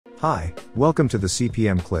Hi, welcome to the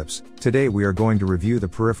CPM Clips. Today we are going to review the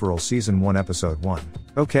Peripheral Season 1 Episode 1.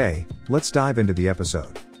 Okay, let's dive into the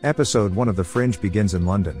episode. Episode 1 of The Fringe begins in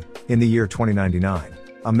London, in the year 2099.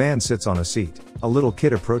 A man sits on a seat. A little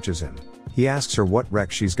kid approaches him. He asks her what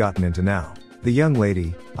wreck she's gotten into now. The young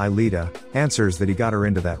lady, Aelita, answers that he got her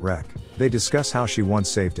into that wreck. They discuss how she once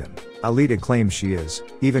saved him. Aelita claims she is,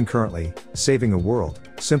 even currently, saving a world,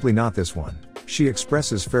 simply not this one. She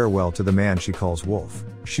expresses farewell to the man she calls Wolf.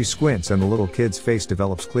 She squints and the little kid's face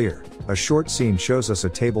develops clear. A short scene shows us a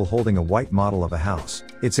table holding a white model of a house,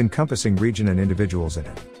 its encompassing region and individuals in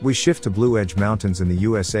it. We shift to Blue Edge Mountains in the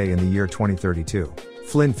USA in the year 2032.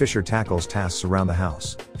 Flynn Fisher tackles tasks around the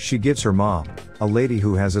house. She gives her mom, a lady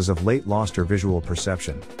who has as of late lost her visual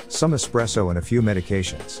perception, some espresso and a few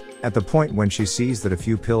medications. At the point when she sees that a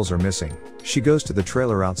few pills are missing, she goes to the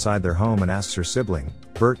trailer outside their home and asks her sibling,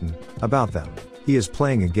 Burton, about them. He is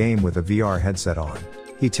playing a game with a VR headset on.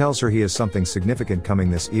 He tells her he has something significant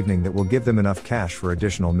coming this evening that will give them enough cash for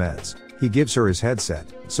additional meds. He gives her his headset,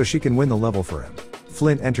 so she can win the level for him.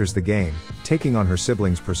 Flynn enters the game, taking on her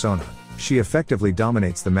sibling's persona. She effectively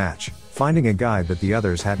dominates the match, finding a guide that the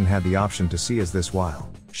others hadn't had the option to see as this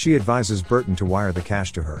while. She advises Burton to wire the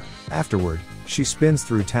cash to her. Afterward, she spins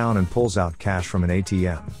through town and pulls out cash from an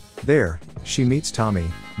ATM. There, she meets Tommy,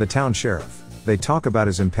 the town sheriff. They talk about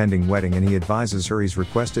his impending wedding and he advises her he's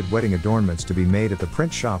requested wedding adornments to be made at the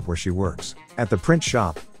print shop where she works. At the print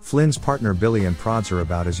shop, Flynn's partner Billy prods her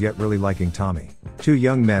about as yet really liking Tommy. Two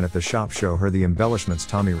young men at the shop show her the embellishments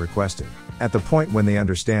Tommy requested. At the point when they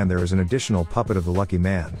understand there is an additional puppet of the lucky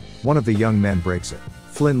man, one of the young men breaks it.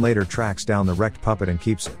 Flynn later tracks down the wrecked puppet and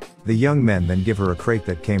keeps it. The young men then give her a crate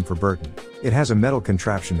that came for Burton. It has a metal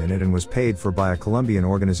contraption in it and was paid for by a Colombian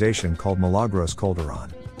organization called Milagros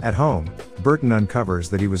Calderon. At home, Burton uncovers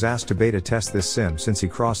that he was asked to beta test this sim since he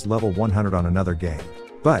crossed level 100 on another game.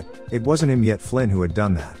 But, it wasn't him yet Flynn who had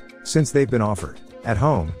done that, since they've been offered. At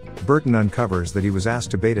home, Burton uncovers that he was asked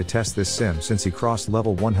to beta test this sim since he crossed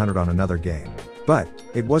level 100 on another game. But,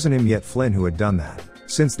 it wasn't him yet Flynn who had done that.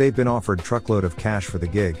 Since they've been offered truckload of cash for the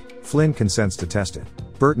gig, Flynn consents to test it.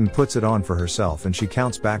 Burton puts it on for herself and she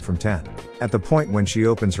counts back from 10. At the point when she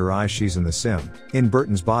opens her eyes she's in the sim, in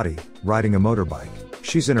Burton's body, riding a motorbike.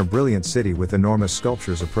 She's in a brilliant city with enormous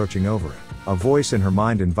sculptures approaching over it. A voice in her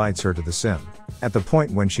mind invites her to the sim. At the point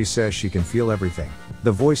when she says she can feel everything,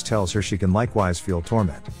 the voice tells her she can likewise feel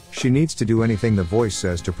torment. She needs to do anything the voice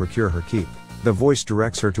says to procure her keep. The voice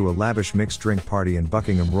directs her to a lavish mixed drink party in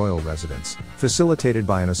Buckingham Royal Residence, facilitated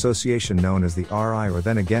by an association known as the RI or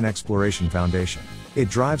Then Again Exploration Foundation. It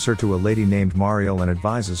drives her to a lady named Mariel and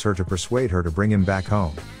advises her to persuade her to bring him back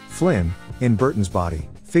home. Flynn, in Burton's body,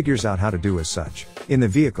 figures out how to do as such. In the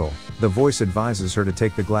vehicle, the voice advises her to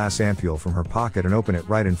take the glass ampule from her pocket and open it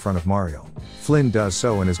right in front of Mariel. Flynn does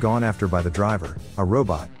so and is gone after by the driver, a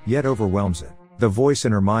robot, yet overwhelms it. The voice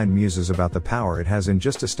in her mind muses about the power it has in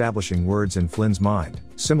just establishing words in Flynn's mind,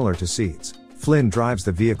 similar to seeds. Flynn drives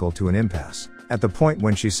the vehicle to an impasse. At the point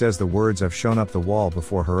when she says the words "I've shown up," the wall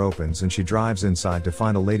before her opens and she drives inside to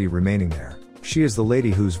find a lady remaining there. She is the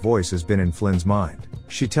lady whose voice has been in Flynn's mind.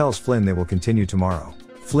 She tells Flynn they will continue tomorrow.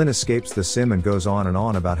 Flynn escapes the sim and goes on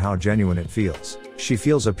about how genuine it feels. She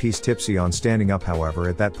feels a piece tipsy on standing up, however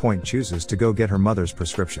at that point chooses to go get her mother's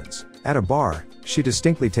prescriptions. At a bar, she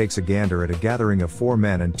distinctly takes a gander at a gathering of 4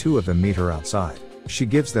 men and 2 of them meet her outside. She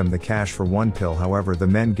gives them the cash for 1 pill, however the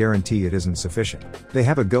men guarantee it isn't sufficient. They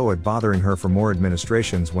have a go at bothering her for more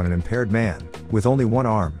administrations when an impaired man, with only 1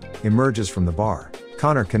 arm, emerges from the bar.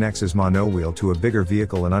 Connor connects his monowheel to a bigger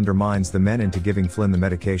vehicle and undermines the men into giving Flynn the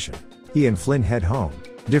medication. He and Flynn head home.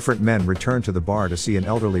 Different men return to the bar to see an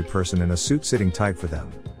elderly person in a suit sitting tight for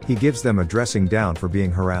them. He gives them a dressing down for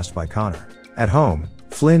being harassed by Connor. At home,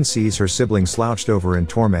 Flynn sees her sibling slouched over in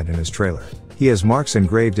torment in his trailer. He has marks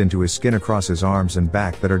engraved into his skin across his arms and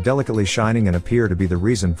back that are delicately shining and appear to be the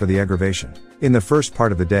reason for the aggravation. In the first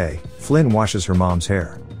part of the day, Flynn washes her mom's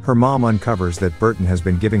hair. Her mom uncovers that Burton has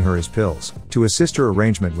been giving her his pills, to assist her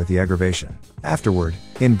arrangement with the aggravation. Afterward,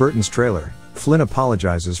 in Burton's trailer, Flynn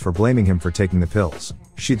apologizes for blaming him for taking the pills.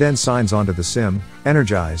 She then signs onto the sim,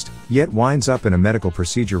 energized, yet winds up in a medical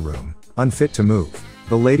procedure room, unfit to move.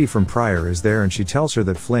 The lady from Pryor is there and she tells her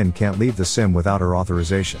that Flynn can't leave the sim without her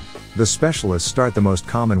authorization. The specialists start the most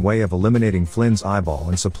common way of eliminating Flynn's eyeball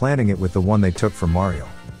and supplanting it with the one they took from Mariel.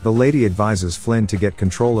 The lady advises Flynn to get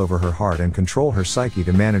control over her heart and control her psyche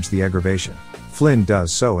to manage the aggravation. Flynn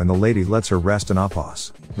does so and the lady lets her rest in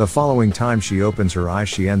pause. The following time she opens her eyes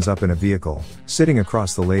she ends up in a vehicle, sitting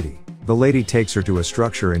across the lady. The lady takes her to a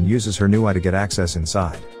structure and uses her new eye to get access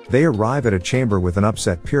inside. They arrive at a chamber with an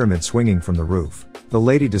upset pyramid swinging from the roof. The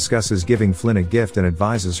lady discusses giving Flynn a gift and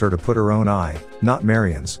advises her to put her own eye, not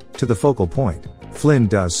Marion's, to the focal point. Flynn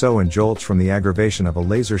does so and jolts from the aggravation of a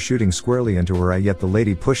laser shooting squarely into her eye, yet the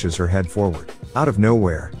lady pushes her head forward. Out of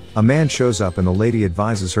nowhere, a man shows up and the lady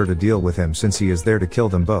advises her to deal with him since he is there to kill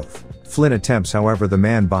them both. Flynn attempts, however the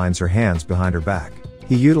man binds her hands behind her back.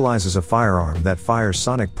 He utilizes a firearm that fires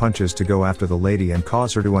sonic punches to go after the lady and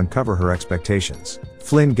cause her to uncover her expectations.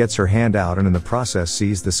 Flynn gets her hand out and in the process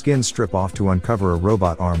sees the skin strip off to uncover a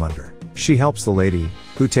robot arm under. She helps the lady,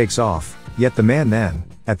 who takes off, yet the man then,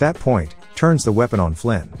 at that point, turns the weapon on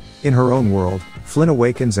Flynn. In her own world, Flynn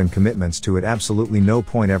awakens and commits to it absolutely no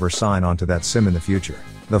point ever sign onto that sim in the future.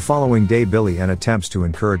 The following day Billy Ann attempts to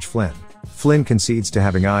encourage Flynn. Flynn concedes to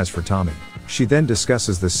having eyes for Tommy. She then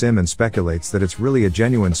discusses the sim and speculates that it's really a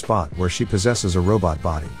genuine spot where she possesses a robot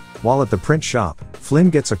body. While at the print shop, Flynn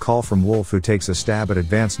gets a call from Wolf who takes a stab at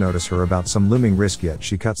advance notice her about some looming risk, yet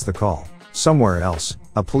she cuts the call. Somewhere else,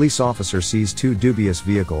 a police officer sees two dubious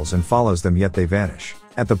vehicles and follows them, yet they vanish.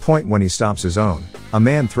 At the point when he stops his own, a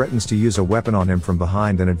man threatens to use a weapon on him from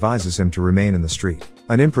behind and advises him to remain in the street.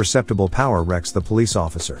 An imperceptible power wrecks the police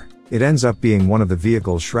officer. It ends up being one of the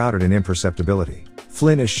vehicles shrouded in imperceptibility.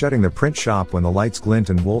 Flynn is shutting the print shop when the lights glint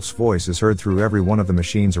and Wolf's voice is heard through every one of the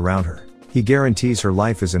machines around her. He guarantees her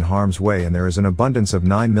life is in harm's way and there is an abundance of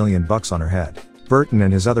 $9 million on her head. Burton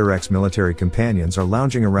and his other ex-military companions are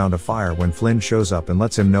lounging around a fire when Flynn shows up and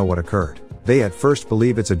lets him know what occurred. They at first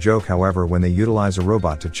believe it's a joke, however when they utilize a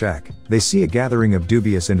robot to check, they see a gathering of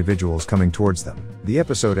dubious individuals coming towards them. The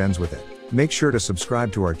episode ends with it. Make sure to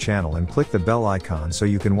subscribe to our channel and click the bell icon so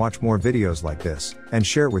you can watch more videos like this, and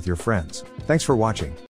share with your friends. Thanks for watching.